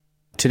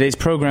Today's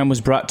program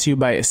was brought to you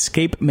by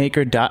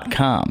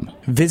EscapeMaker.com.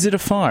 Visit a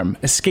farm.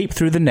 Escape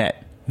through the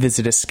net.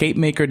 Visit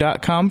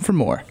EscapeMaker.com for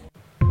more.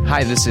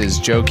 Hi, this is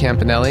Joe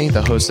Campanelli,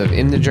 the host of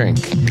In the Drink.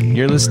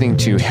 You're listening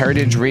to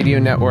Heritage Radio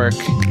Network,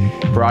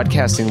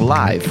 broadcasting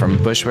live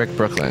from Bushwick,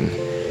 Brooklyn.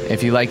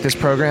 If you like this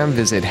program,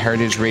 visit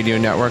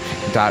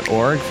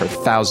heritageradionetwork.org for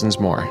thousands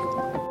more.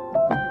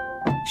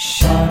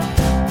 Sharp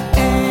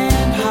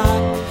and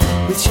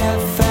hot with Chef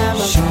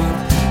Family.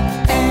 Sharp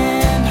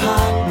and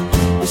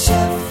hot with Chef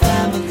Family.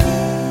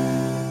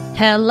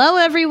 Hello,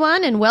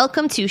 everyone, and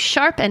welcome to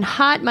Sharp and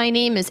Hot. My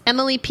name is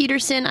Emily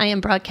Peterson. I am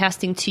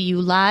broadcasting to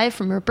you live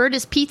from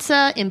Roberta's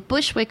Pizza in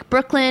Bushwick,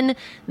 Brooklyn.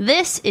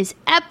 This is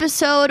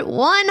episode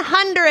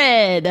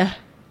 100.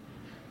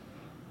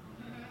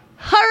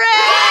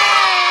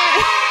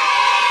 Hooray!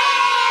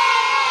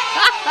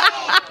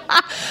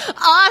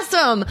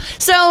 Awesome.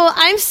 So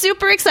I'm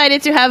super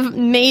excited to have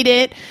made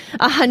it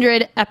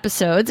 100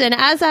 episodes. And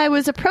as I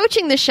was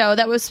approaching the show,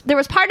 there was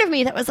part of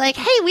me that was like,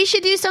 hey, we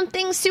should do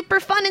something super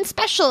fun and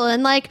special.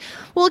 And like,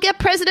 we'll get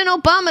President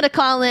Obama to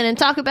call in and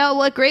talk about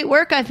what great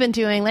work I've been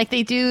doing, like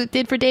they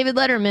did for David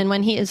Letterman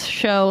when his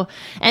show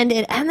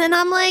ended. And then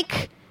I'm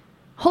like,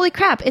 holy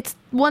crap, it's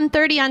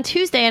 1:30 on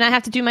Tuesday and I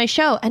have to do my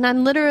show, and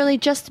I'm literally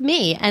just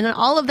me. And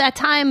all of that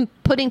time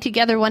putting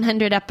together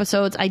 100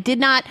 episodes, I did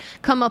not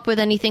come up with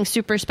anything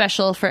super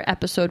special for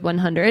episode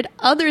 100.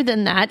 Other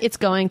than that, it's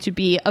going to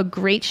be a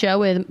great show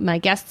with my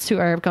guests who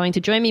are going to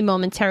join me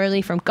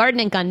momentarily from Garden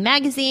and Gun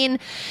magazine.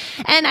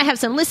 And I have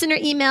some listener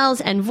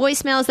emails and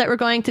voicemails that we're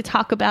going to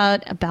talk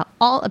about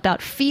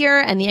fear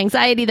and the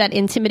anxiety that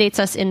intimidates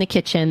us in the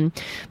kitchen.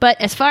 But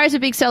as far as a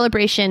big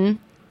celebration,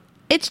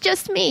 it's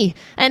just me.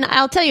 And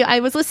I'll tell you,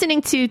 I was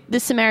listening to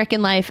This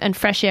American Life and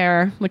Fresh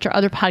Air, which are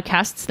other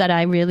podcasts that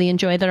I really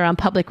enjoy that are on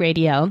public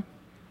radio.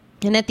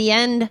 And at the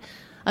end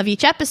of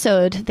each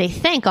episode, they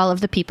thank all of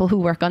the people who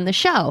work on the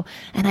show.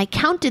 And I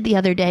counted the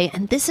other day,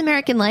 and This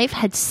American Life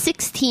had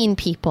 16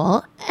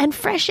 people, and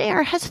Fresh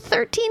Air has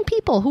 13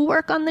 people who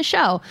work on the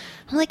show.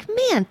 I'm like,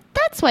 man,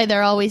 that's why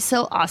they're always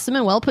so awesome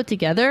and well put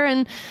together.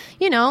 And,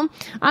 you know,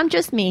 I'm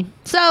just me.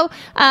 So,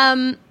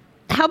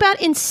 how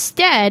about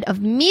instead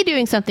of me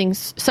doing something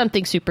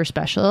super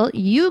special,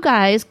 you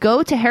guys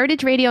go to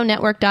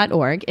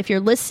heritageradionetwork.org. If you're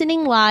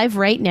listening live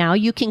right now,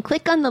 you can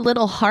click on the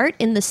little heart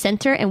in the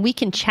center and we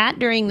can chat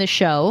during the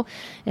show.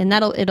 And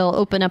it'll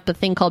open up a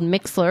thing called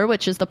Mixler,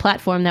 which is the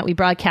platform that we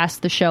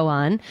broadcast the show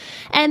on.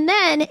 And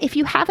then if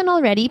you haven't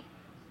already,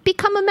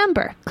 become a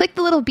member. Click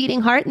the little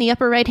beating heart in the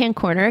upper right-hand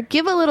corner.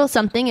 Give a little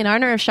something in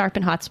honor of Sharp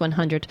and Hot's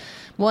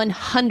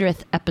 100th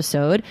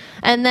episode.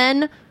 And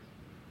then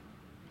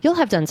you'll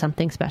have done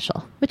something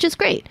special, which is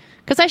great,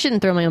 because I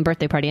shouldn't throw my own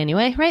birthday party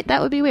anyway, right? That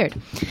would be weird.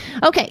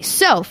 Okay,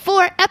 so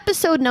for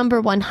episode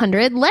number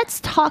 100, let's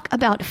talk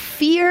about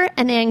fear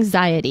and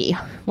anxiety.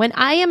 When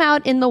I am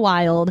out in the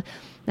wild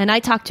and I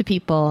talk to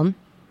people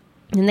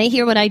and they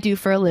hear what I do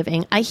for a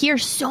living, I hear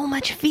so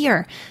much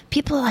fear.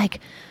 People are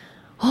like,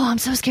 oh, I'm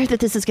so scared that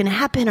this is going to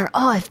happen, or,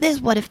 oh,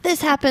 what if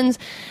this happens?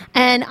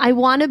 And I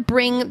want to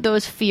bring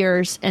those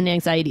fears and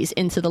anxieties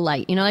into the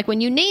light. You know, like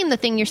when you name the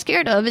thing you're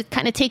scared of, it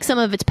kind of takes some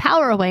of its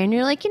power away, and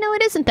you're like, you know,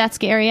 it isn't that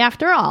scary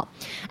after all.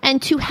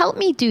 And to help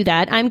me do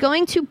that, I'm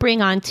going to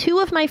bring on two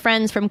of my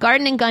friends from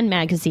Garden and Gun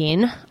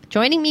magazine.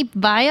 Joining me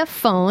via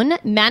phone,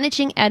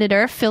 managing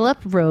editor Philip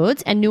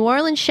Rhodes and New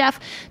Orleans chef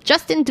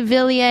Justin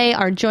DeVilliers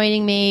are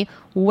joining me.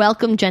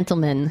 Welcome,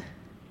 gentlemen.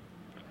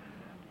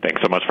 Thanks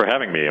so much for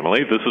having me,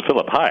 Emily. This is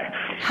Philip. Hi.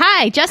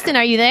 Hi. Justin,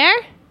 are you there?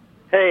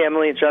 Hey,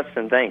 Emily, it's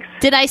Justin. Thanks.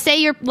 Did I say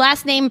your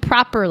last name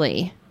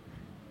properly?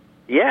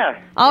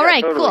 Yeah. All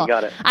right, totally cool.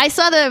 Got it. I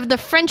saw the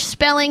French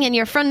spelling and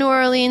you're from New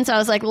Orleans. I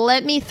was like,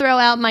 let me throw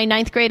out my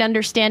 9th grade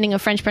understanding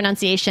of French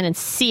pronunciation and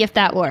see if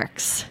that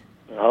works.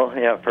 Oh,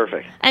 yeah,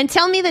 perfect. And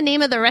tell me the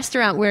name of the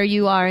restaurant where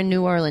you are in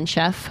New Orleans,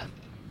 chef.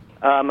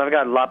 I've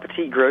got La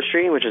Petite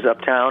Grocery, which is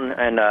uptown,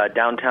 and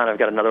downtown I've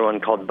got another one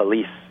called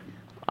Belize.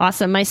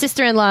 Awesome. My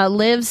sister-in-law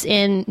lives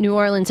in New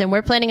Orleans, and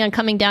we're planning on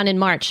coming down in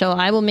March, so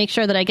I will make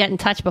sure that I get in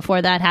touch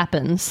before that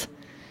happens.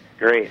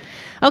 Great.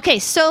 Okay,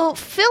 so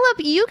Philip,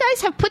 you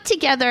guys have put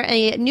together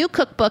a new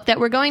cookbook that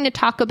we're going to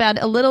talk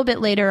about a little bit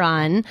later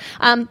on,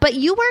 but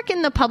you work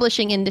in the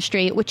publishing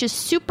industry, which is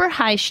super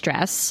high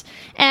stress,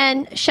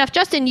 and Chef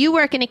Justin, you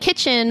work in a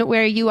kitchen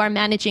where you are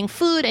managing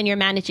food, and you're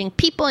managing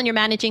people, and you're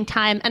managing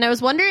time, and I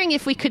was wondering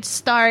if we could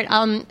start,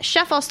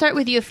 Chef, I'll start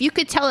with you, if you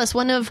could tell us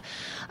one of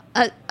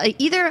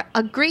either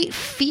a great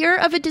fear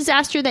of a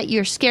disaster that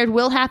you're scared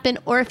will happen,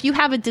 or if you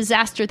have a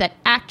disaster that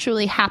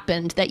actually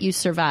happened that you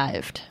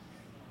survived.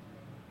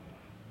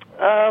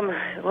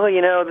 Well, you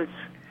know, it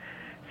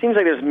seems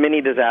like there's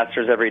many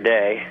disasters every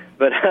day,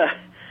 but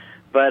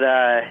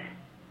I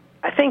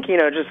think, you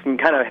know, just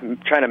kind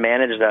of trying to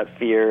manage that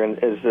fear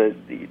is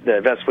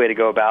the best way to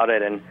go about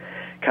it, and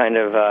kind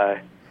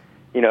of,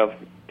 you know,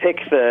 pick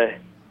the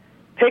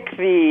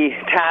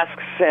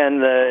tasks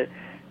and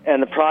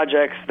the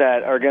projects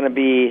that are going to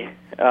be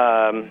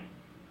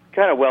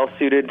kind of well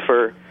suited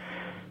for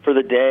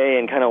the day,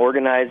 and kind of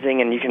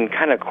organizing, and you can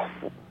kind of,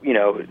 you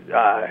know,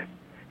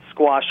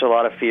 squash a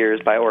lot of fears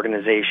by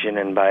organization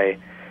and by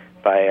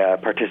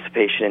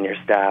participation in your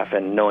staff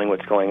and knowing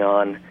what's going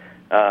on.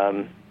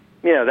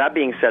 That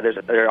being said,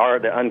 there are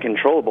the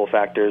uncontrollable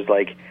factors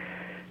like,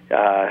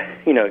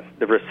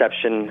 the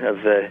reception of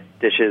the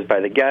dishes by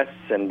the guests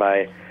and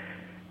by,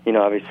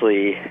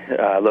 obviously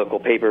local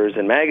papers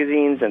and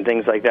magazines and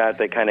things like that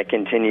kind of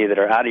continue that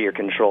are out of your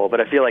control.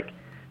 But I feel like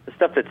the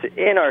stuff that's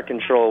in our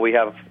control, we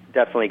have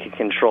definitely can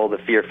control the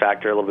fear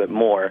factor a little bit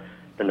more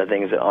than the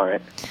things that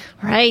aren't.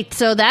 Right.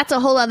 So that's a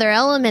whole other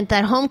element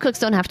that home cooks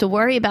don't have to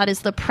worry about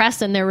is the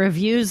press and their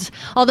reviews.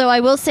 Although I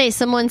will say,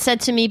 someone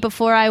said to me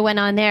before I went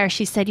on there,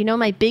 she said,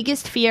 my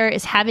biggest fear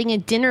is having a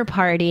dinner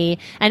party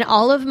and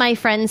all of my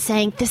friends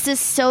saying, this is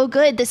so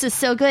good,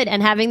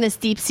 and having this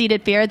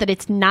deep-seated fear that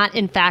it's not,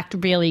 in fact,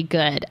 really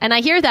good. And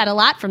I hear that a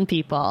lot from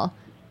people.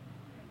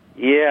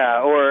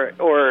 Yeah, or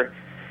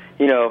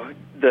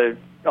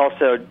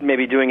also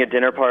maybe doing a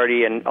dinner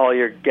party and all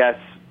your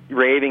guests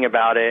raving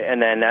about it,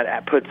 and then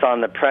that puts on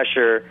the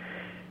pressure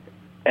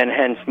and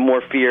hence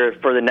more fear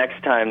for the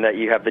next time that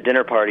you have the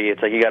dinner party.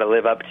 It's like you got to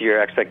live up to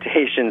your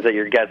expectations that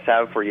your guests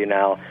have for you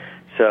now.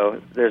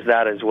 So there's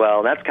that as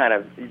well. That's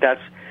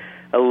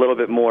a little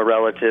bit more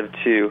relative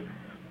to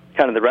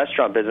kind of the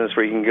restaurant business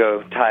where you can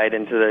go tied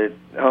into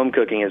the home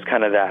cooking is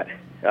kind of that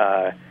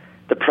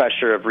the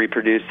pressure of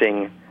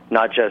reproducing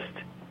not just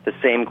the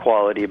same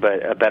quality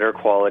but a better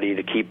quality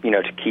to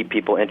keep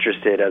people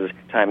interested as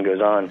time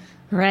goes on.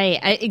 Right.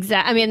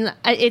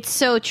 It's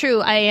so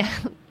true. I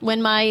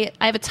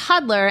have a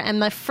toddler, and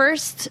my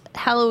first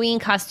Halloween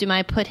costume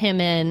I put him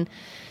in,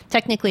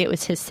 technically it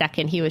was his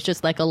second. He was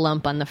just like a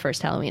lump on the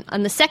first Halloween.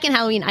 On the second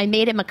Halloween, I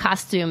made him a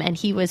costume, and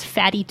he was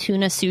Fatty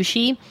Tuna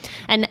Sushi.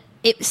 And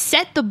it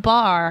set the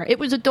bar. It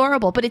was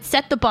adorable, but it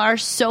set the bar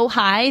so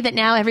high that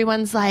now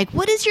everyone's like,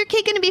 what is your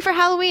kid going to be for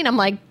Halloween? I'm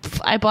like,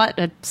 I bought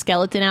a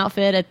skeleton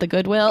outfit at the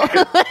Goodwill.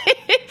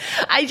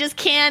 I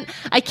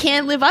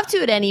can't live up to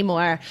it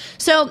anymore.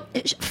 So,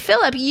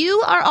 Philip,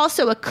 you are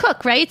also a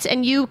cook, right?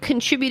 And you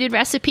contributed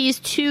recipes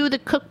to the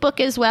cookbook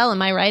as well.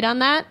 Am I right on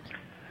that?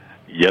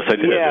 Yes, I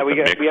did. Yeah, we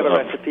have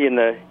a recipe in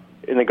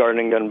the Garden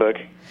and Gun book.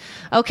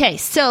 Okay,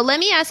 so let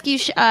me ask you,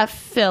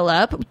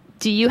 Philip,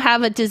 do you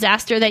have a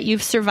disaster that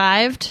you've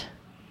survived?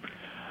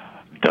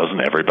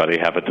 Doesn't everybody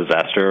have a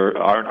disaster?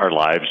 Aren't our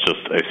lives just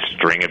a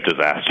string of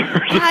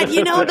disasters? God,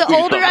 the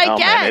older I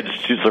get.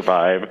 Manage to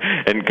survive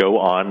and go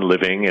on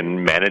living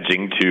and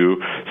managing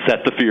to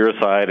set the fear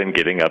aside and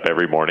getting up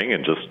every morning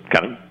and just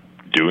kind of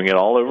doing it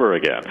all over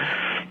again.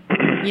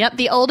 Yep.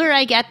 The older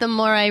I get, the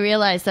more I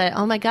realize that,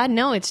 oh my God,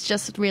 no, it's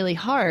just really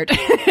hard.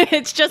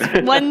 It's just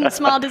one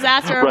small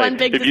disaster or one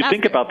big disaster. If you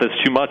think about this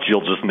too much,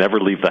 you'll just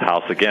never leave the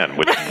house again,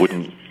 which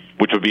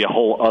would be a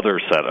whole other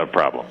set of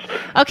problems.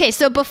 Okay,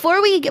 so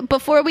before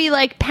we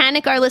like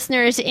panic our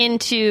listeners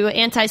into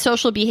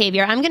antisocial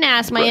behavior, I'm going to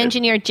ask my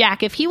engineer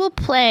Jack if he will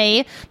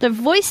play the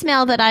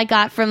voicemail that I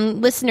got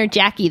from listener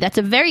Jackie. That's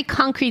a very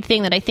concrete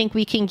thing that I think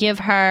we can give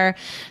her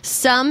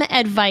some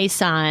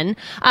advice on.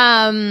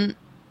 I'm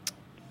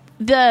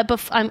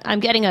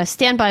getting a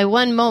standby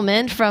one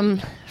moment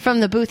from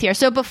the booth here.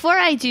 So before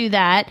I do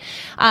that,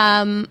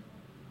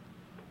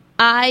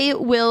 I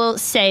will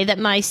say that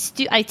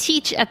I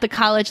teach at the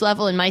college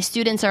level, and my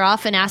students are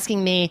often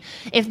asking me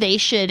if they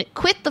should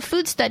quit the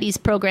food studies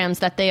programs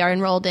that they are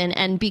enrolled in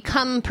and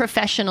become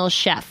professional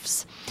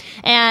chefs.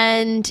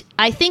 And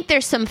I think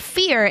there's some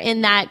fear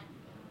in that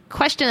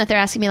question that they're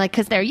asking me, like,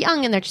 because they're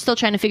young and they're still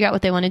trying to figure out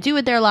what they want to do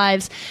with their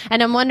lives.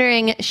 And I'm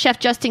wondering, Chef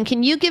Justin,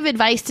 can you give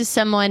advice to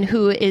someone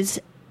who is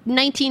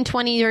 19,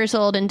 20 years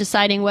old and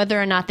deciding whether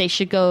or not they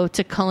should go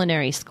to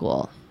culinary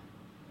school?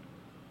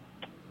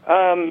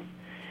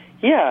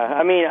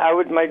 Yeah,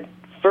 my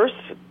first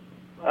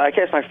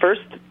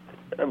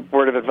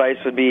word of advice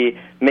would be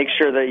make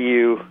sure that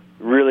you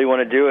really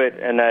want to do it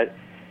and that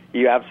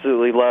you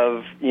absolutely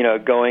love,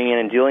 going in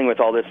and dealing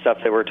with all this stuff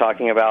that we're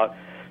talking about,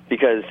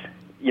 because,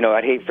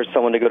 I'd hate for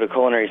someone to go to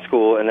culinary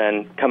school and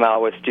then come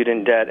out with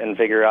student debt and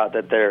figure out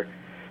that they're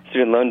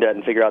student loan debt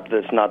and figure out that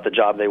it's not the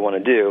job they want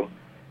to do.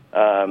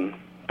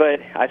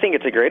 But I think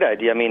it's a great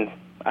idea.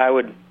 I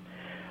would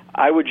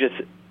just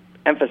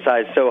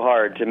emphasize so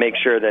hard to make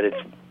sure that it's,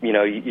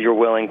 you're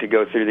willing to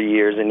go through the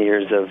years and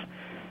years of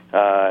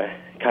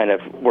kind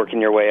of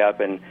working your way up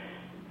and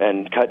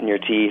cutting your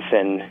teeth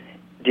and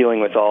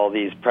dealing with all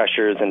these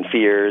pressures and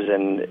fears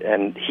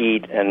and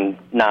heat and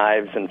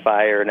knives and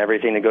fire and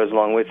everything that goes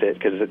along with it,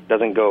 because it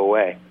doesn't go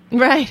away.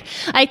 Right.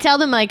 I tell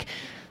them, like,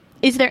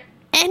 is there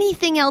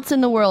anything else in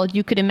the world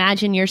you could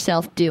imagine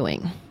yourself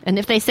doing? And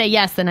if they say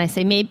yes, then I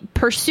say maybe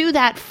pursue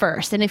that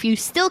first. And if you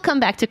still come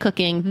back to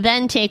cooking,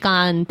 then take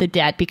on the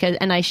debt.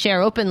 And I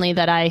share openly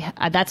that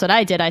that's what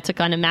I did. I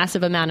took on a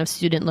massive amount of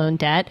student loan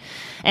debt,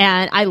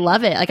 and I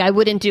love it. Like, I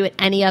wouldn't do it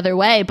any other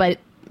way, but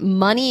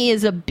money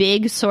is a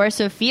big source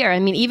of fear.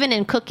 Even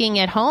in cooking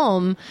at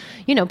home,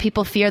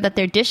 people fear that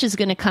their dish is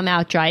going to come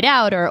out dried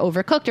out or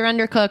overcooked or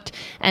undercooked,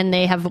 and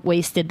they have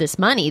wasted this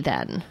money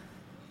then.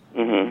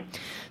 Mm-hmm.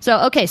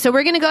 So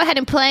we're going to go ahead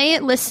and play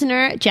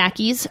listener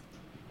Jackie's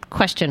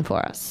question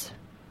for us.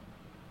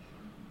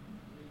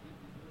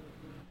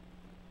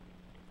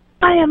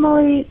 Hi,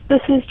 Emily. This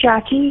is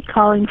Jackie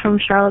calling from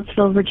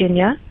Charlottesville,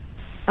 Virginia.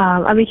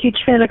 I'm a huge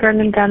fan of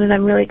Garden and Gun, and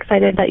I'm really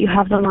excited that you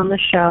have them on the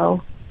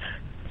show.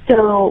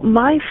 So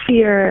my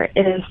fear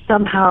is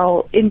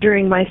somehow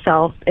injuring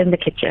myself in the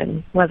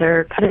kitchen,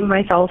 whether cutting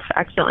myself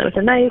accidentally with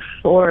a knife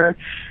or,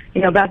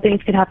 bad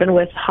things could happen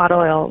with hot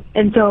oil.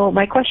 And so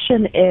my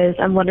question is,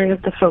 I'm wondering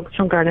if the folks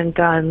from Garden and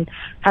Gun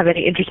have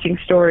any interesting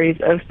stories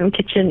of some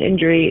kitchen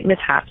injury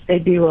mishaps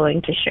they'd be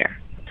willing to share.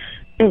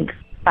 Thanks.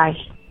 Bye.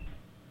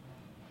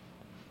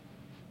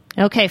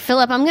 Okay,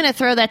 Philip, I'm going to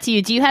throw that to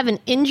you. Do you have an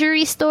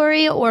injury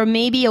story or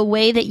maybe a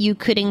way that you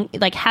could,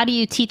 how do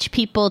you teach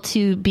people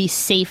to be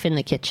safe in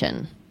the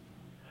kitchen?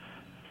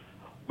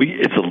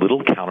 It's a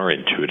little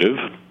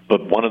counterintuitive,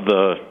 but one of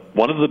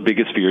the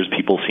biggest fears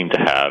people seem to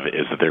have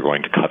is that they're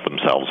going to cut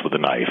themselves with a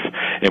knife.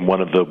 And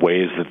one of the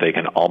ways that they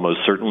can almost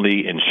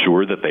certainly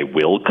ensure that they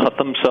will cut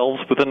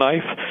themselves with a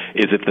knife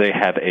is if they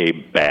have a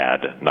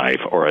bad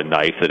knife or a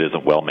knife that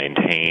isn't well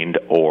maintained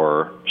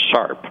or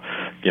sharp.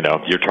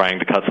 You're trying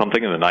to cut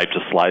something and the knife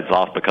just slides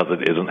off because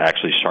it isn't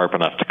actually sharp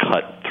enough to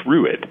cut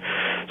through it.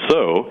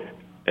 So,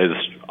 as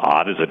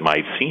odd as it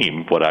might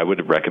seem, what I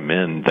would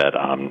recommend that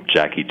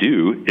Jackie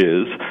do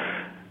is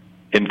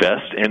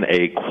invest in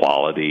a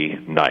quality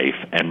knife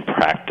and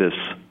practice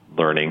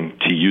learning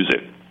to use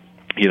it.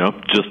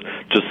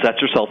 Just set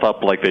yourself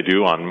up like they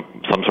do on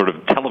some sort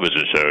of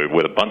television show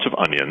with a bunch of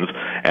onions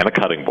and a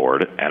cutting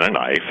board and a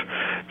knife.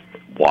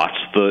 Watch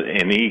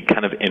any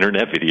kind of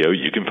internet video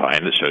you can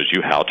find that shows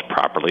you how to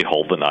properly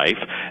hold the knife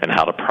and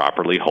how to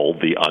properly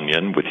hold the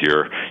onion with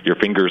your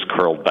fingers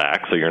curled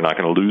back so you're not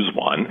going to lose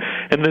one.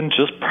 And then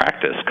just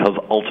practice, because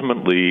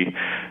ultimately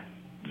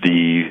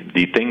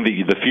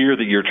the fear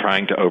that you're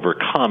trying to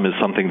overcome is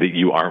something that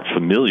you aren't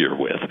familiar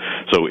with.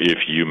 So if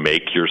you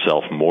make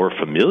yourself more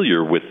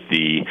familiar with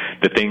the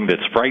thing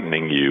that's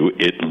frightening you,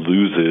 it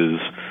loses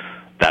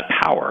that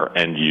power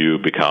and you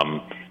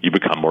become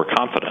more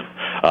confident.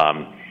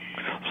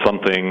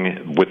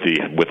 Something with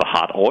the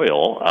hot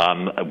oil,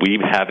 we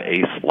have a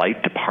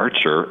slight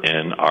departure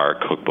in our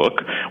cookbook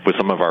with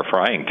some of our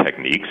frying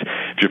techniques.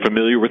 If you're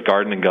familiar with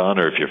Garden and Gun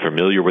or if you're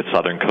familiar with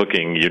Southern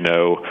cooking,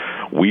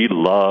 we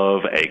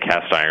love a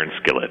cast iron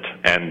skillet,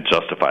 and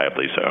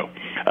justifiably so.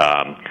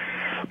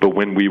 But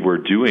when we were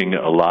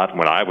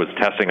when I was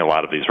testing a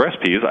lot of these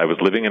recipes, I was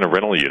living in a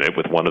rental unit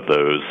with one of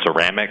those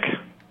ceramic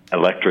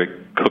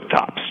electric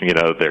cooktops.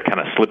 They're kind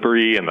of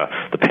slippery and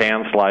the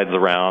pan slides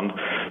around.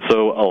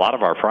 So a lot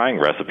of our frying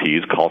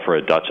recipes call for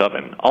a Dutch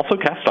oven. Also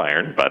cast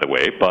iron, by the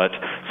way, but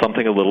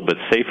something a little bit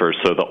safer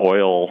so the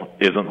oil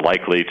isn't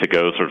likely to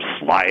go sort of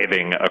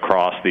sliding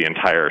across the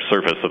entire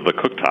surface of the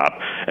cooktop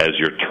as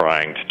you're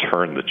trying to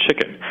turn the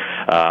chicken.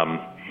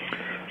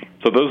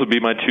 So those would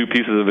be my two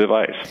pieces of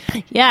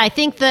advice. Yeah, I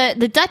think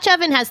the Dutch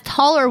oven has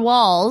taller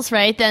walls,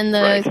 right, than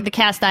the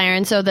cast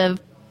iron, so the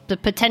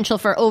potential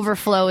for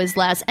overflow is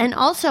less. And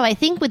also, I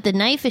think with the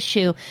knife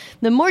issue,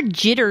 the more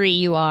jittery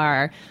you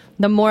are,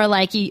 the more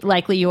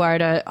likely you are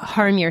to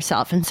harm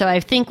yourself. And so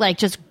I think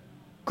just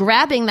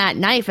grabbing that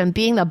knife and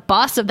being the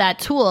boss of that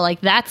tool,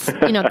 that's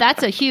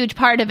a huge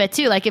part of it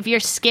too. If you're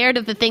scared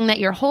of the thing that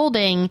you're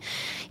holding,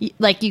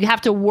 you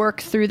have to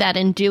work through that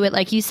and do it,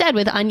 like you said,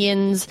 with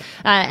onions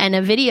and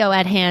a video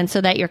at hand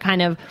so that you're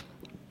kind of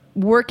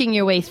working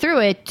your way through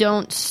it.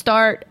 Don't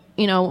start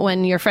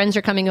when your friends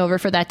are coming over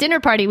for that dinner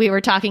party we were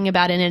talking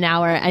about in an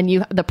hour,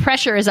 and the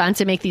pressure is on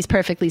to make these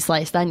perfectly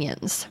sliced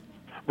onions.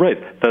 Right.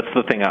 That's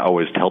the thing I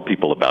always tell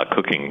people about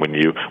cooking. When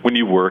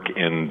you work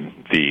in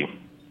the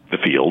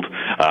field,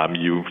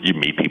 you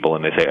meet people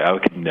and they say, I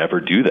could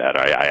never do that.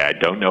 I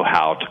don't know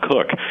how to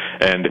cook.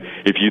 And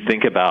if you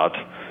think about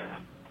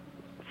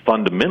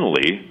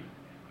fundamentally,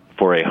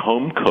 for a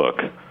home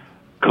cook,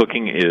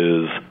 cooking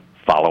is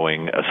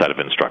following a set of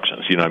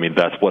instructions.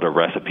 That's what a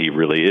recipe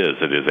really is.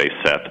 It is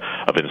a set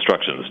of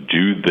instructions.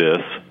 Do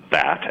this,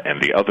 that,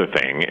 and the other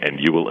thing, and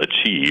you will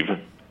achieve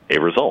a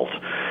result.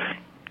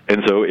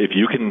 And so if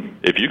you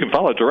can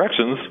follow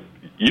directions,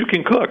 you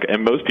can cook.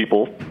 And most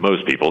people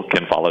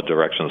can follow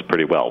directions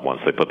pretty well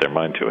once they put their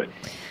mind to it.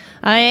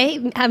 I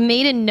have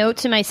made a note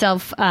to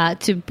myself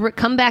to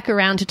come back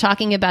around to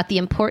talking about the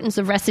importance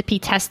of recipe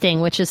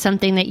testing, which is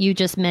something that you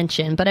just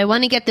mentioned. But I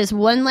want to get this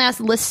one last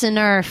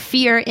listener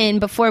fear in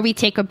before we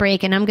take a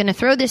break. And I'm going to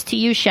throw this to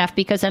you, Chef,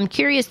 because I'm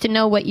curious to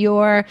know what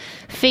your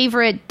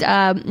favorite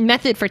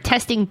method for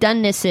testing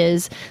doneness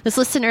is. This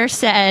listener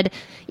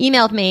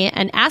emailed me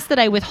and asked that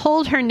I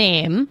withhold her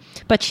name,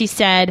 but she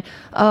said,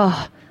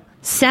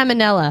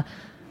 salmonella.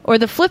 Or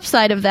the flip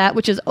side of that,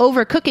 which is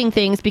overcooking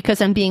things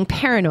because I'm being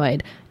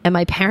paranoid. Am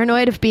I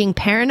paranoid of being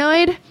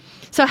paranoid?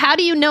 So how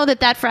do you know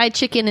that fried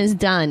chicken is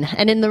done?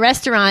 And in the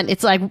restaurant,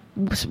 it's like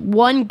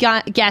one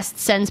guest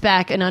sends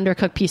back an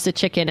undercooked piece of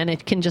chicken and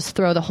it can just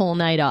throw the whole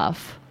night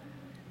off.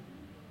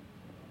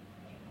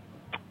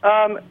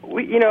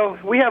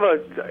 We have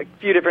a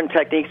few different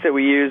techniques that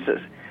we use.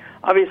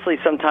 Obviously,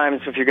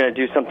 sometimes if you're going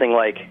to do something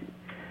like,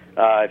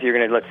 if you're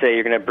going to, let's say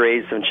you're going to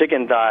braise some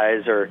chicken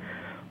thighs or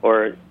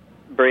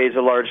braise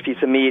a large piece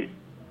of meat,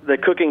 the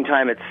cooking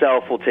time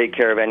itself will take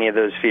care of any of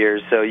those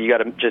fears. So you got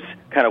to just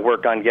kind of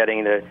work on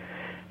getting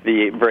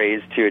the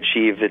braise to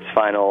achieve its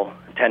final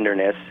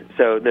tenderness,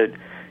 so that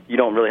you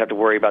don't really have to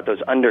worry about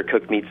those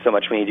undercooked meats so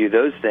much when you do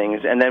those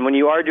things. And then when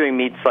you are doing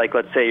meats, like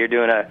let's say you're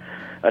doing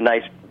a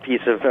nice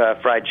piece of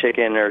fried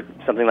chicken or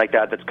something like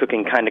that that's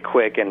cooking kind of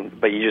quick,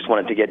 but you just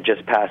want it to get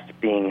just past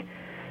being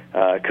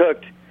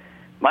cooked.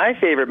 My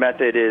favorite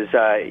method is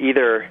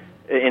either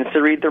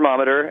instant read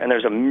thermometer, and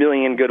there's a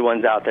million good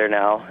ones out there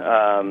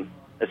now,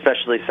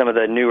 especially some of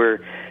the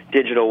newer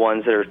digital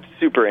ones that are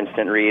super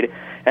instant read.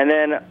 And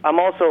then I'm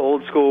also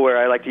old school where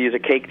I like to use a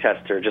cake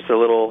tester, just a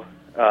little,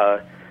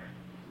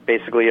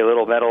 basically a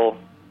little metal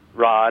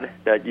rod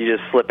that you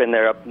just slip in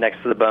there up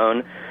next to the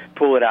bone,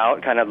 pull it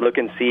out, kind of look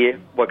and see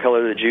what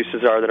color the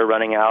juices are that are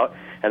running out.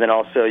 And then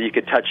also you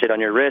could touch it on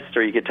your wrist,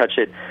 or you could touch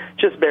it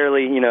just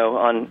barely,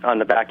 on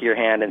the back of your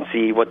hand and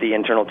see what the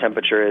internal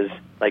temperature is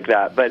like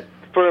that. But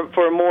for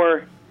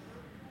a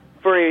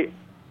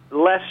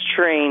less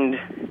trained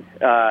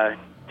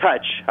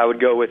touch, I would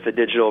go with the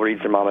digital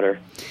read thermometer.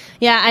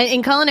 Yeah,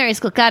 in culinary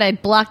school, God, I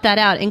blocked that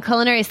out. In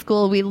culinary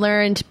school, we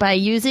learned by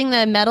using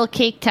the metal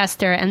cake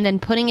tester and then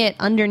putting it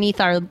underneath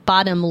our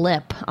bottom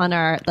lip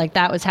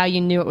that was how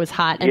you knew it was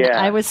hot. And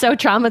I was so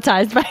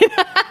traumatized by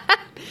that.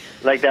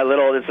 Like that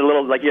little,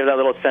 like you have that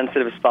little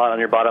sensitive spot on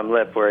your bottom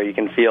lip where you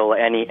can feel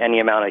any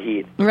amount of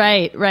heat.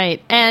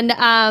 Right.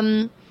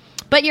 And,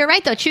 but you're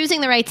right, though. Choosing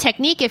the right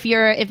technique, if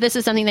this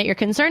is something that you're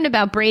concerned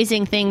about,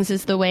 braising things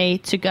is the way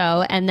to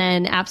go. And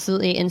then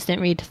absolutely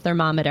instant read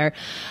thermometer.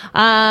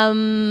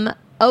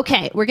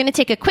 Okay, we're going to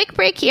take a quick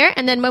break here,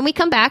 and then when we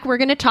come back, we're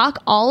going to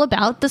talk all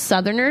about the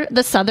Southerners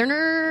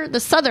Cookbook. The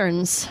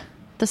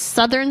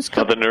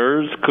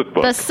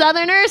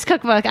Southerners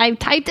Cookbook. I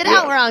typed it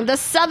out wrong. The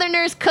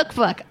Southerners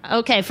Cookbook.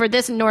 Okay, for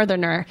this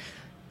Northerner.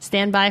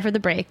 Stand by for the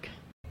break.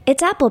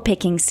 It's apple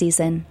picking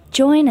season.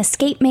 Join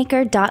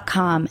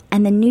EscapeMaker.com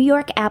and the New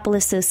York Apple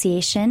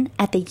Association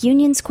at the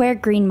Union Square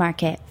Green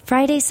Market,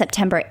 Friday,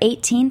 September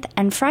 18th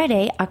and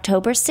Friday,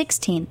 October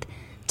 16th,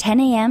 10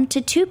 a.m. to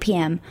 2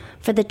 p.m.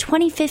 for the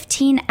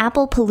 2015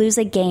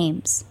 Applepalooza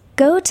Games.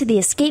 Go to the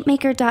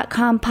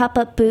EscapeMaker.com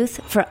pop-up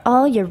booth for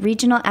all your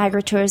regional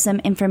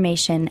agritourism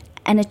information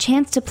and a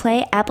chance to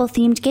play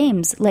apple-themed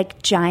games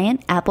like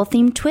Giant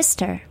Apple-Themed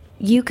Twister.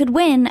 You could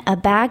win a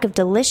bag of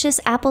delicious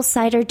apple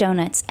cider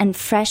donuts and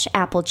fresh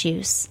apple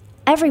juice.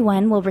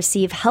 Everyone will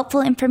receive helpful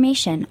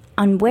information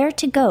on where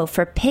to go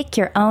for pick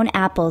your own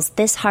apples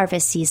this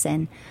harvest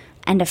season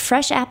and a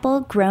fresh apple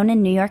grown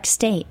in New York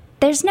State.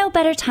 There's no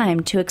better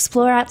time to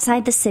explore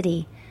outside the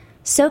city.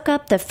 Soak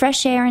up the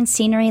fresh air and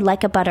scenery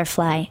like a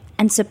butterfly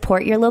and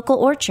support your local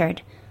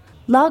orchard.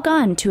 Log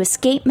on to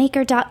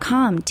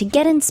EscapeMaker.com to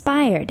get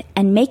inspired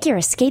and make your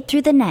escape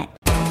through the net.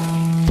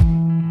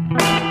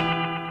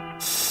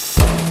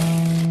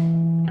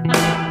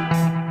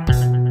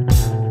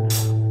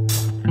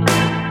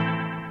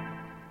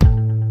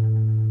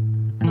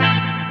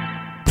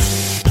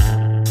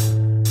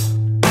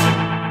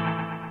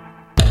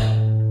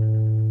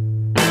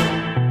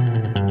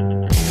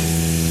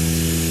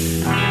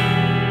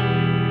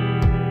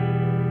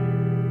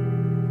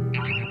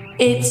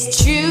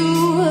 It's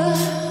true,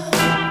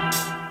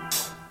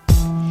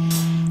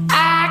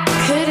 I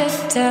could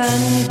have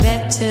done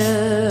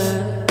better,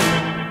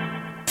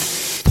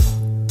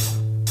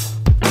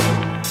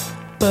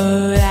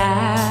 but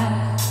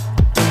I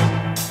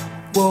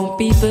won't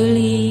be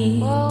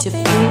believed to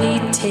fully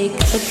take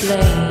the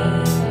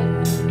blame.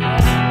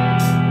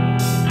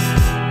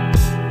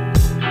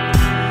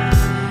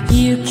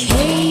 You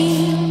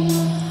came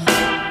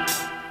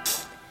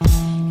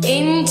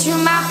into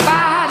my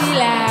body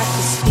like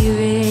a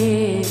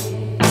spirit,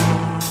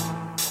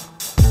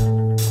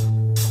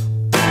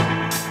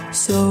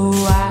 so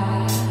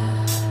I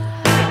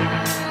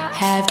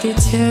have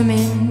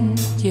determined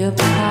your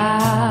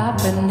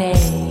proper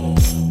name.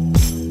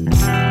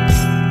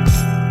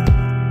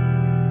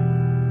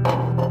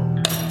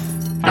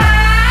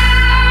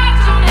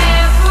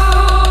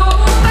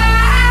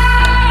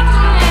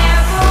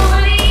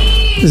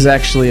 This is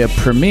actually a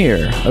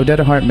premiere.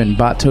 Odetta Hartman,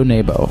 Bato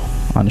Nebo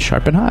on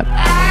Sharp and Hot.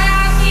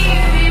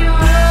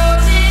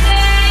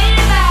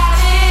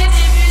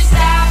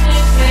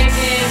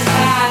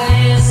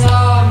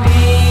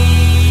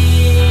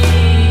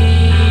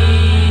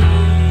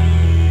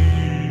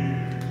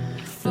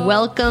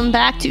 Welcome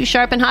back to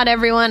Sharp and Hot,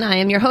 everyone. I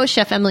am your host,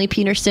 Chef Emily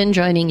Peterson,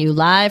 joining you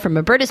live from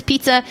Roberta's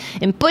Pizza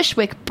in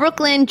Bushwick,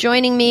 Brooklyn.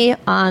 Joining me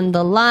on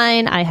the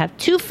line, I have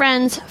two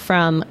friends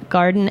from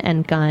Garden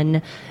and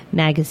Gun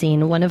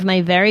magazine, one of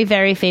my very,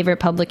 very favorite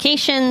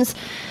publications.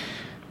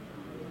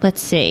 Let's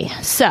see.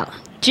 So,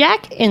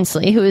 Jack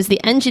Inslee, who is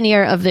the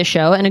engineer of the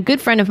show and a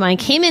good friend of mine,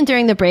 came in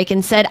during the break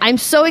and said, I'm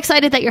so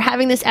excited that you're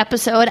having this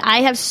episode.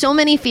 I have so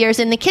many fears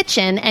in the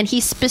kitchen. And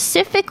he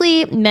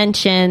specifically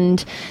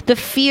mentioned the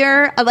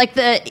fear of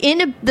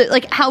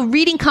how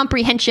reading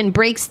comprehension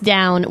breaks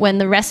down when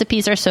the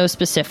recipes are so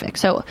specific.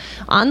 So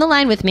on the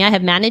line with me, I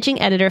have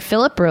managing editor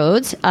Philip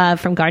Rhodes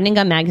from Garden and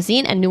Gun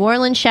magazine and New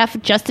Orleans chef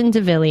Justin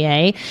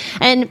DeVilliers.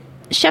 And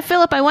Chef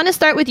Philip, I want to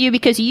start with you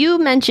because you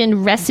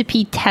mentioned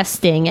recipe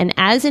testing. And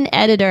as an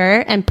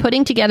editor and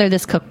putting together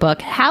this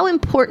cookbook, how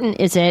important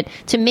is it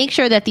to make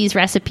sure that these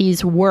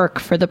recipes work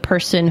for the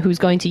person who's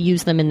going to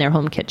use them in their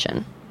home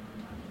kitchen?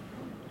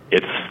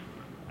 It's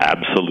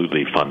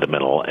absolutely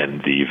fundamental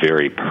and the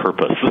very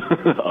purpose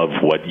of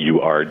what you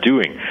are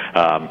doing.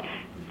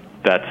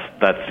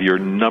 That's your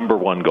number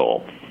one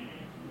goal.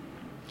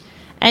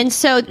 And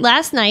so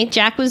last night,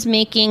 Jack was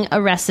making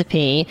a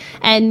recipe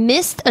and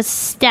missed a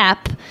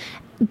step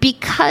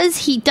because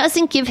he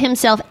doesn't give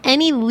himself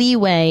any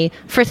leeway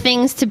for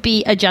things to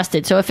be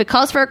adjusted. So if it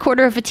calls for a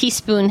quarter of a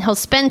teaspoon, he'll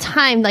spend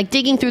time like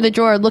digging through the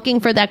drawer looking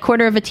for that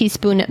quarter of a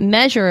teaspoon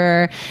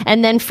measurer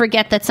and then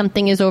forget that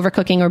something is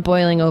overcooking or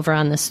boiling over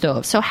on the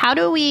stove. So how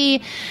do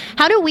we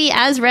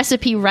as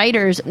recipe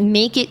writers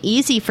make it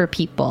easy for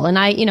people? And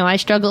I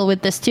struggle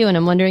with this too, and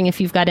I'm wondering if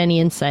you've got any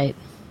insight.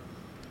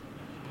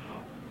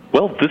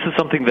 Well, this is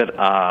something that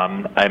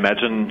I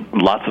imagine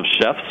lots of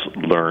chefs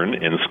learn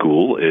in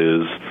school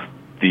is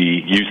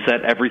you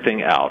set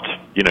everything out.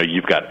 You know,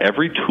 you've got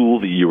every tool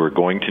that you are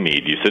going to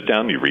need. You sit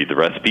down, you read the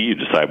recipe, you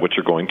decide what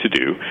you're going to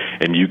do,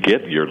 and you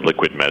get your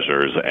liquid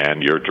measures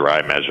and your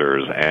dry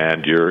measures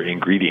and your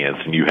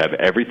ingredients, and you have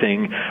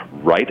everything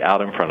right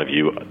out in front of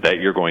you that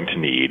you're going to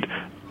need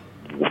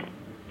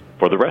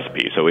for the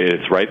recipe. So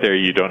it's right there.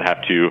 You don't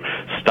have to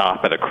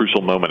stop at a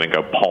crucial moment and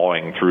go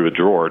pawing through a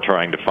drawer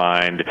trying to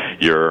find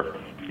your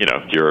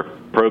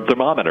probe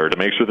thermometer to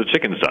make sure the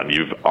chicken's done.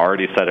 You've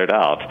already set it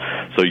out,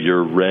 so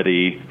you're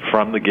ready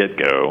from the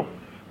get-go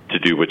to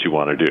do what you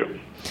want to do.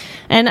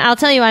 And I'll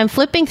tell you, I'm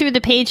flipping through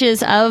the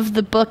pages of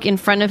the book in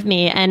front of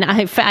me, and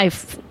I've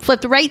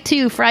flipped right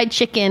to fried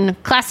chicken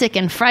classic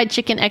and fried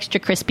chicken extra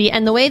crispy.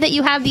 And the way that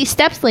you have these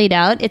steps laid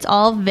out, it's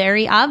all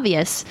very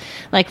obvious.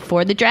 Like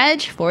for the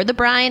dredge, for the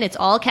brine, it's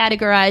all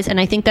categorized. And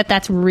I think that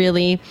that's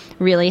really,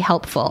 really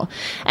helpful.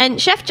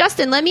 And Chef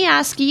Justin, let me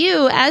ask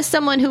you, as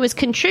someone who is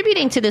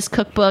contributing to this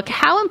cookbook,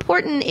 how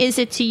important is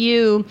it to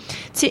you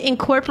to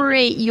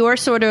incorporate your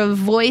sort of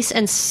voice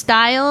and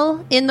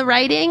style in the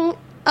writing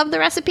of the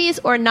recipes,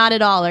 or not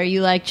at all? Are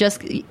you like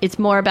just it's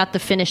more about the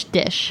finished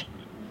dish?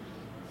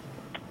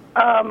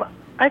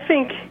 I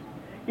think,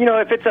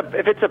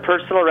 if it's a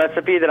personal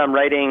recipe that I'm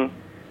writing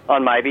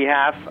on my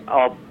behalf,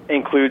 I'll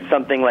include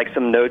something like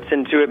some notes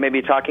into it,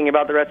 maybe talking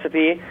about the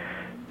recipe.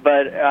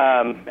 But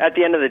at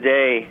the end of the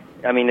day,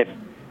 I mean,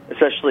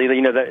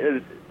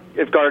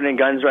 if Garden and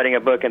Gun's writing a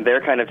book and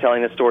they're kind of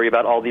telling the story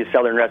about all these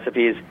Southern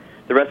recipes,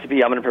 the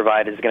recipe I'm going to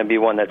provide is going to be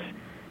one that's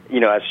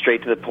as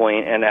straight to the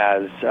point and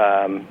as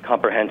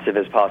comprehensive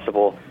as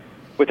possible.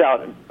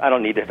 I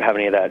don't need to have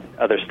any of that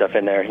other stuff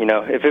in there.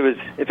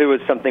 If it was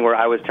something where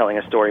I was telling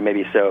a story,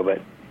 maybe so,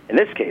 but in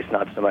this case,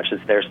 not so much.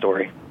 It's their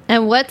story.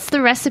 And what's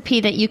the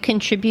recipe that you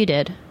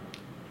contributed?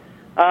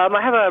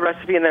 I have a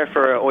recipe in there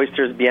for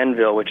oysters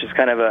Bienville, which is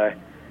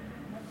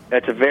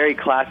it's a very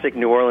classic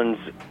New Orleans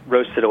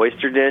roasted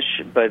oyster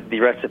dish, but the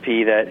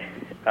recipe that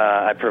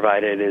I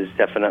provided is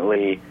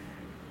definitely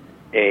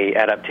a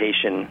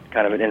adaptation,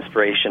 kind of an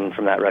inspiration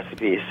from that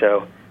recipe.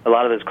 So a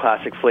lot of those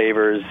classic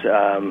flavors,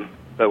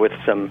 but with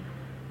some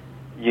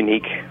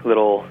unique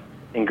little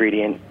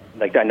ingredient.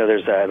 Like I know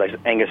there's like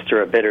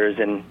Angostura bitters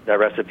in that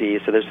recipe,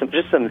 so there's some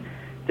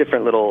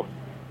different little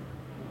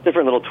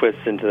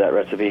twists into that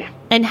recipe.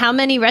 And how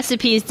many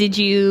recipes did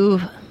you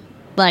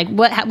like?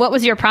 What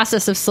was your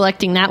process of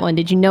selecting that one?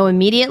 Did you know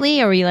immediately,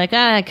 or were you like,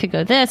 I could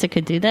go this, I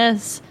could do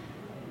this?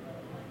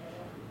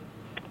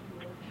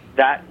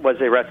 That was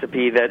a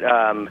recipe that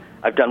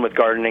I've done with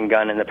Garden and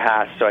Gun in the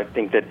past, so I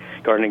think that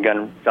Garden and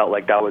Gun felt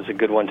like that was a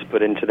good one to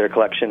put into their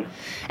collection.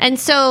 And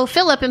so,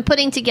 Philip, in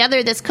putting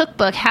together this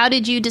cookbook, how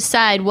did you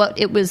decide what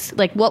it was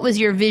like? What was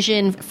your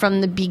vision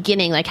from the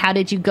beginning? Like, how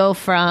did you go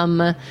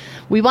from,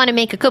 we want to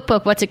make a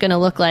cookbook, what's it going to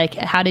look like?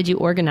 How did you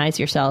organize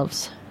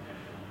yourselves?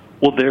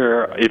 Well,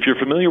 if you're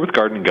familiar with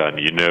Garden and Gun,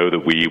 you know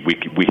that we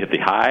hit the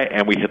high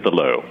and we hit the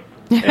low.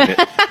 And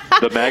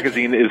the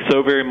magazine is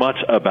so very much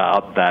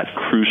about that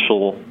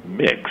crucial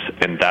mix,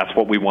 and that's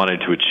what we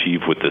wanted to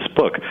achieve with this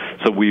book.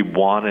 So we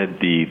wanted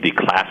the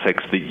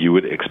classics that you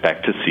would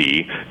expect to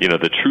see,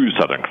 the true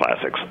Southern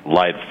classics,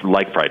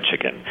 like fried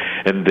chicken.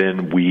 And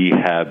then we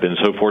have been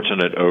so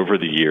fortunate over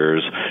the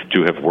years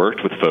to have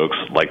worked with folks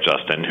like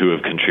Justin who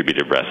have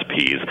contributed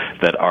recipes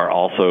that are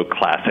also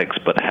classics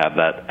but have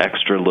that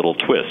extra little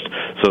twist.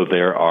 So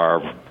there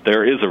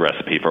is a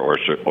recipe for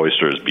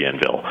oysters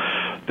Bienville.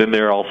 Then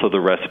there are also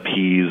the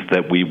recipes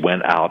that we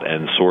went out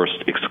and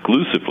sourced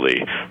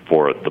exclusively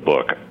for the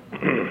book.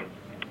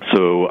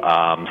 So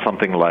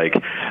something like,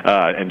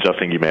 and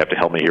Justin, you may have to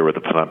help me here with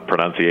the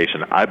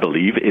pronunciation, I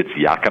believe it's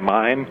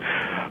yakimine,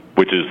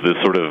 which is this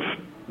sort of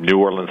New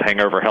Orleans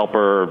hangover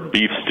helper,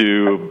 beef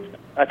stew,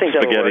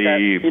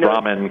 spaghetti,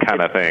 ramen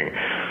kind of thing.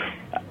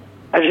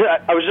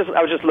 I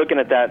was just looking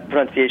at that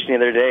pronunciation the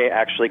other day,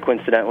 actually,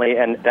 coincidentally,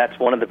 and that's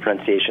one of the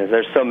pronunciations.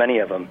 There's so many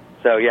of them.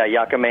 So yeah,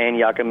 yakimane,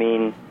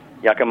 yakimine.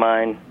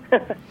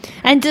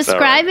 And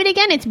describe it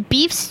again. It's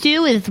beef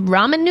stew with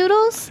ramen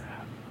noodles?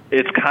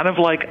 It's kind of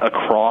like a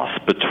cross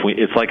between,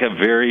 it's like a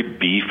very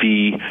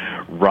beefy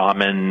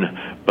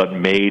ramen, but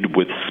made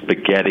with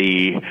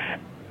spaghetti,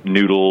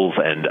 noodles,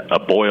 and a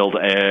boiled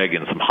egg,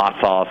 and some hot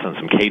sauce, and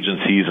some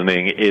Cajun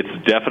seasoning. It's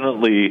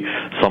definitely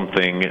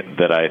something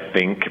that I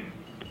think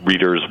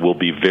readers will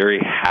be very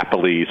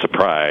happily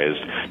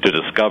surprised to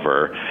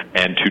discover,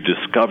 and to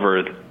discover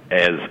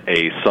as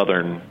a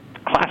Southern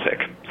classic,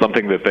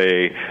 something that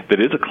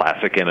is a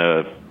classic in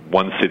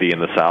one city in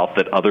the South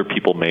that other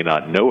people may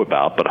not know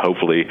about, but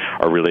hopefully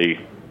are really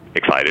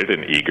excited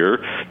and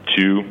eager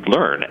to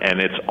learn.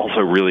 And it's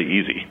also really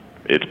easy.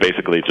 It's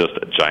basically just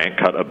a giant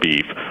cut of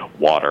beef,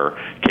 water,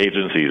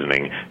 Cajun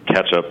seasoning,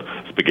 ketchup,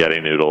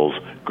 spaghetti noodles,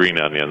 green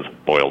onions,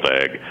 boiled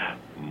egg,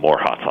 more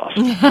hot sauce.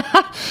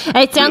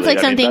 It sounds like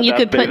something you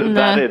could put in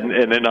that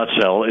in a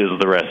nutshell is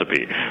the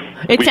recipe.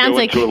 It sounds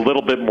like into a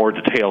little bit more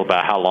detail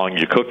about how long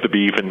you cook the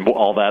beef and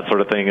all that sort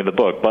of thing in the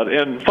book, but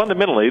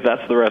fundamentally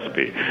that's the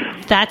recipe.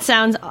 It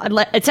sounds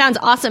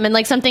awesome, and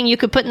like something you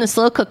could put in the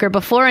slow cooker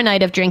before a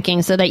night of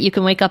drinking, so that you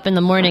can wake up in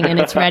the morning and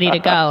it's ready to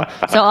go.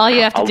 So all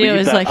you have to do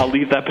is I'll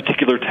leave that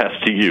particular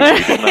test to you.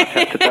 We did not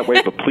test it that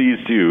way, but please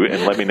do,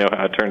 and let me know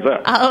how it turns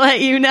out. I'll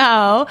let you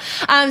know.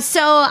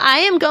 So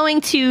I am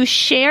going to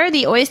share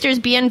the Oysters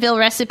Bienville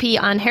recipe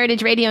on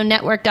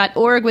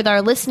heritageradionetwork.org with our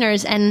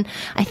listeners, and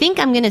I think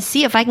I'm going to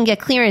see if I can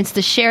get clearance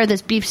to share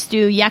this beef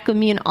stew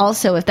yakumin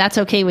also, if that's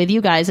okay with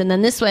you guys. And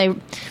then this way,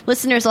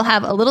 listeners will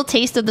have a little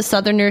taste of the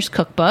Southerners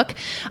cookbook.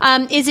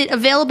 Is it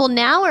available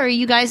now, or are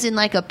you guys in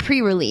like a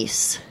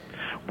pre-release?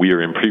 We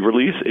are in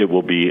pre-release. It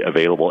will be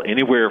available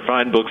anywhere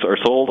fine books are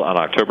sold on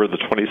October the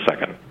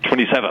 27th.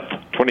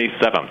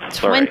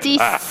 Sorry.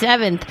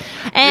 27th.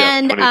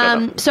 And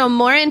 27th. So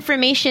more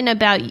information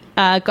about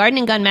Garden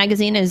and Gun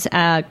magazine is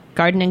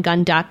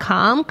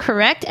gardenandgun.com,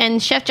 correct?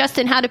 And Chef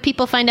Justin, how do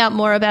people find out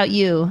more about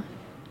you?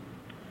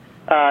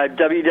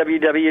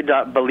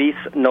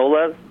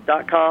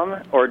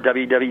 www.belisnola.com or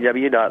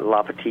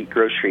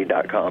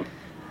www.lapetitegrocery.com.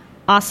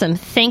 Awesome.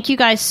 Thank you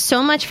guys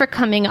so much for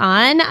coming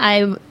on.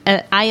 I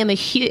am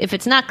if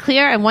it's not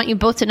clear, I want you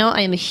both to know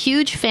I am a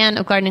huge fan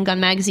of Garden and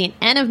Gun magazine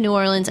and of New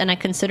Orleans, and I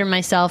consider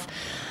myself,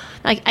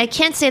 I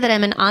can't say that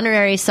I'm an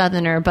honorary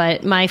Southerner,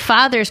 but my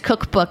father's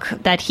cookbook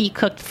that he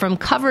cooked from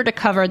cover to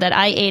cover that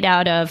I ate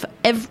out of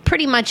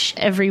pretty much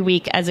every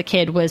week as a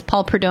kid was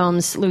Paul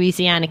Prudhomme's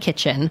Louisiana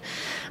Kitchen.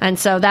 And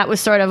so that was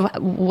sort of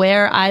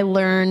where I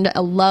learned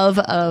a love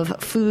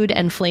of food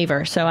and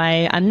flavor. So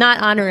I'm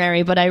not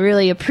honorary, but I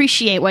really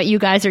appreciate what you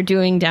guys are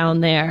doing down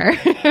there.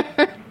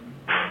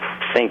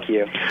 Thank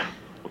you.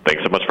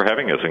 Thanks so much for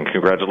having us, and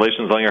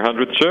congratulations on your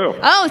 100th show.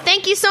 Oh,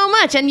 thank you so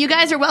much. And you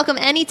guys are welcome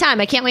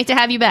anytime. I can't wait to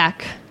have you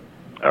back.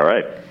 All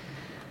right.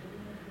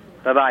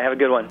 Bye-bye. Have a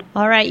good one.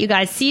 All right, you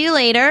guys. See you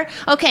later.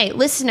 Okay,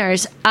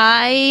 listeners,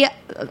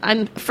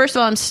 I'm first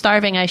of all, I'm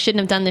starving. I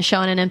shouldn't have done the show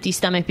on an empty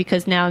stomach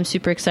because now I'm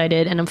super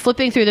excited, and I'm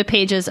flipping through the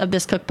pages of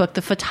this cookbook.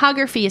 The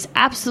photography is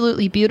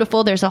absolutely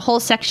beautiful. There's a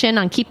whole section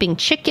on keeping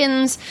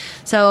chickens.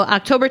 So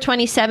October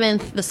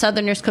 27th, the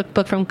Southerners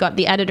Cookbook from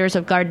the editors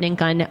of Garden and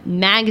Gun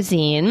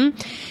magazine.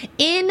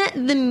 In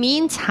the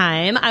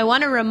meantime, I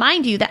want to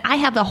remind you that I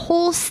have a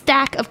whole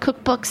stack of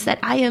cookbooks that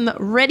I am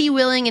ready,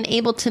 willing, and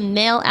able to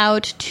mail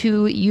out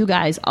to you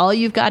guys. All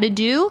you've got to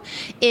do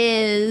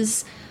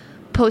is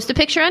post a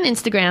picture on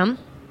Instagram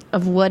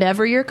of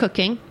whatever you're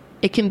cooking.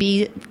 It can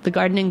be the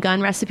Garden and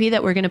Gun recipe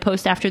that we're going to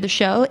post after the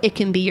show. It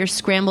can be your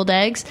scrambled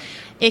eggs.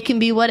 It can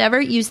be whatever.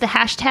 Use the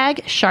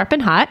hashtag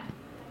 #SharpAndHot.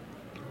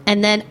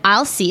 And then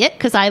I'll see it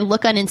because I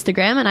look on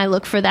Instagram and I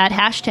look for that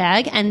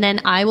hashtag, and then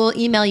I will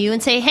email you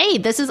and say, hey,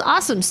 this is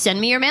awesome.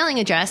 Send me your mailing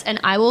address, and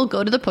I will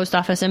go to the post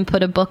office and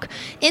put a book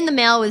in the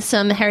mail with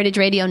some Heritage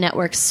Radio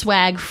Network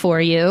swag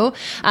for you.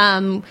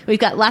 We've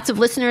got lots of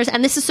listeners,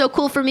 and this is so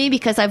cool for me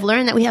because I've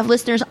learned that we have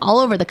listeners all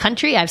over the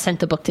country. I've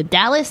sent the book to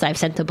Dallas. I've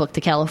sent the book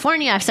to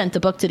California. I've sent the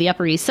book to the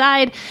Upper East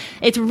Side.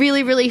 It's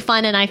really, really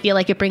fun, and I feel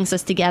like it brings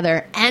us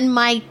together. And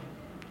my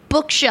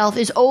bookshelf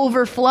is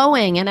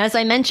overflowing. And as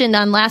I mentioned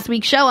on last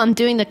week's show, I'm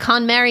doing the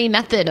KonMari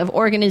method of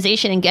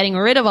organization and getting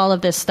rid of all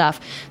of this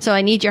stuff. So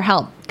I need your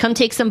help. Come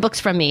take some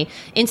books from me.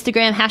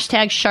 Instagram,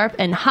 hashtag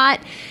 #SharpAndHot.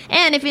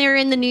 And if you're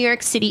in the New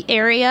York City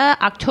area,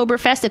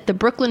 Oktoberfest at the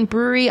Brooklyn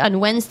Brewery on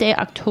Wednesday,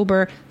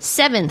 October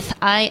 7th.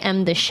 I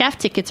am the chef.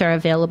 Tickets are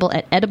available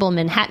at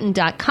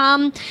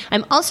ediblemanhattan.com.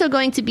 I'm also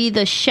going to be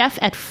the chef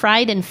at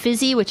Fried and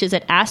Fizzy, which is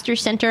at Astor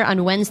Center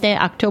on Wednesday,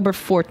 October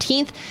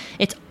 14th.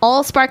 It's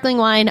all sparkling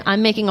wine.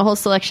 I'm making a whole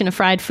selection of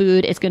fried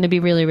food. It's going to be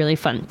really, really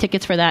fun.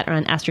 Tickets for that are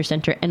on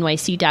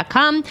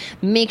AstorCenterNYC.com.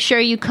 Make sure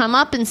you come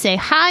up and say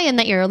hi and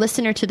that you're a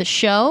listener to the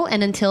show.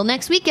 And until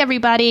next week,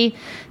 everybody,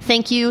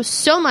 thank you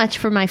so much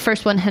for my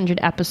first 100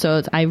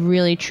 episodes. I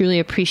really, truly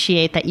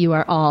appreciate that you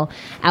are all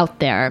out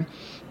there.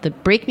 The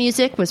break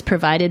music was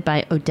provided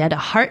by Odetta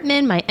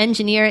Hartman. My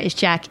engineer is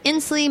Jack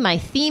Inslee. My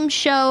theme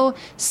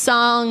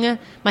song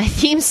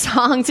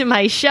to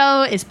my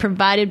show is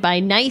provided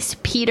by Nice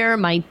Peter,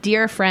 my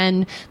dear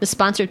friend. The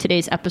sponsor of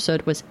today's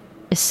episode was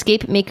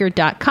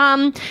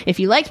escapemaker.com. If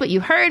you liked what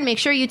you heard, make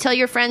sure you tell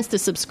your friends to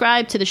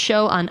subscribe to the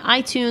show on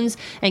iTunes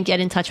and get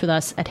in touch with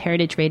us at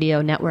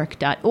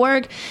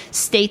heritageradionetwork.org.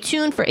 Stay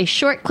tuned for a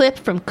short clip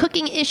from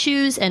Cooking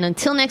Issues, and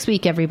until next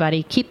week,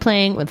 everybody, keep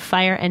playing with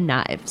fire and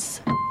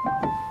knives.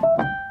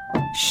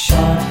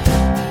 Sharp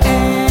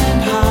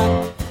and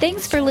hot.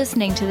 Thanks for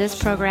listening to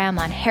this program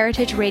on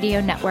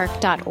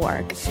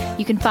heritageradionetwork.org.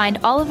 You can find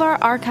all of our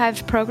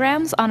archived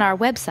programs on our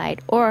website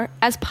or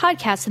as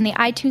podcasts in the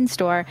iTunes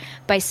Store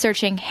by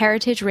searching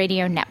Heritage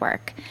Radio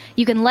Network.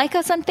 You can like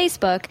us on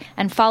Facebook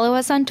and follow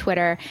us on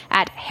Twitter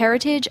at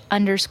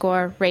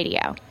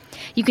 @heritage_radio.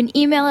 You can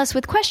email us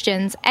with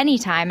questions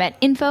anytime at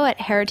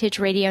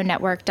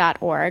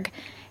info@heritageradionetwork.org.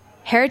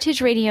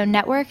 Heritage Radio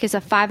Network is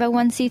a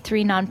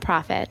 501c3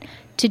 nonprofit.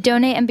 To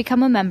donate and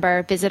become a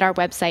member, visit our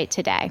website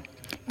today.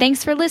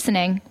 Thanks for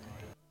listening.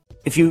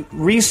 If you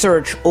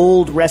research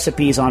old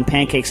recipes on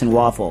pancakes and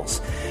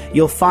waffles,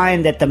 you'll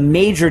find that the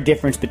major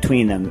difference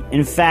between them,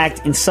 in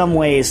fact, in some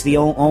ways, the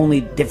only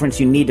difference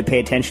you need to pay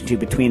attention to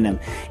between them,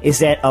 is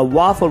that a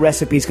waffle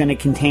recipe is going to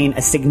contain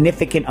a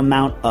significant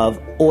amount of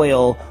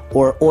oil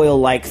or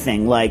oil-like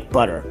thing, like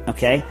butter,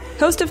 okay?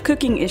 Host of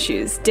Cooking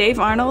Issues, Dave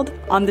Arnold,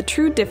 on the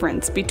true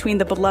difference between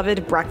the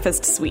beloved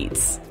breakfast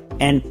sweets.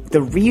 And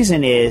the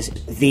reason is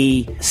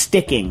the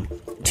sticking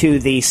to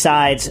the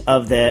sides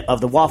of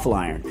the waffle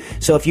iron.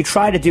 So if you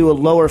try to do a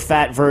lower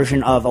fat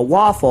version of a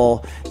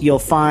waffle, you'll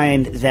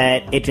find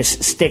that it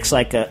just sticks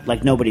like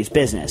nobody's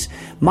business.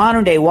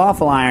 Modern day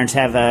waffle irons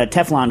have a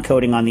Teflon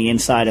coating on the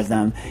inside of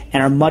them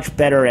and are much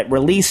better at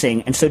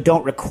releasing, and so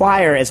don't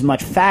require as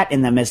much fat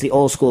in them as the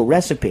old school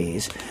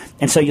recipes.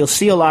 And so you'll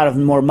see a lot of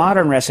more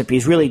modern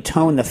recipes really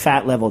tone the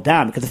fat level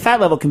down, because the fat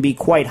level can be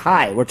quite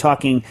high. We're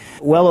talking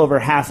well over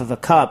half of a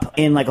cup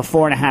in like a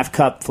 4.5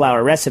 cup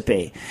flour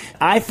recipe.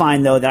 I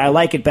find, though, that I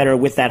like it better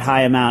with that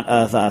high amount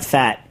of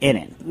fat in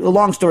it.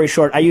 Long story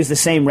short, I use the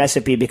same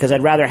recipe because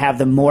I'd rather have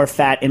the more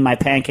fat in my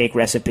pancake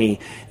recipe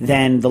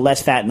than the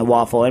less fat in the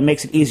waffle. It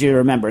makes it easier to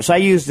remember. So I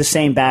use the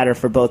same batter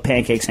for both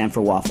pancakes and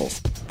for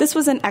waffles. This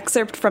was an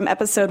excerpt from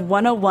episode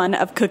 101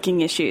 of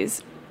Cooking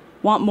Issues.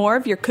 Want more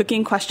of your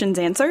cooking questions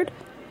answered?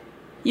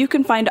 You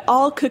can find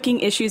all Cooking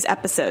Issues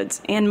episodes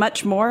and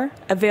much more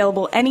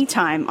available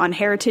anytime on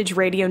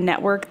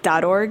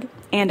heritageradionetwork.org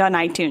and on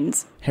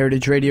iTunes.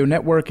 Heritage Radio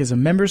Network is a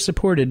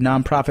member-supported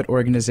nonprofit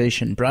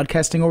organization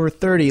broadcasting over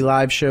 30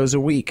 live shows a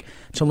week.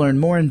 To learn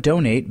more and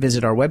donate,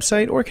 visit our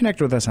website or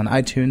connect with us on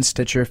iTunes,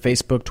 Stitcher,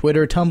 Facebook,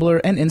 Twitter,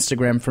 Tumblr, and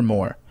Instagram for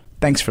more.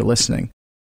 Thanks for listening.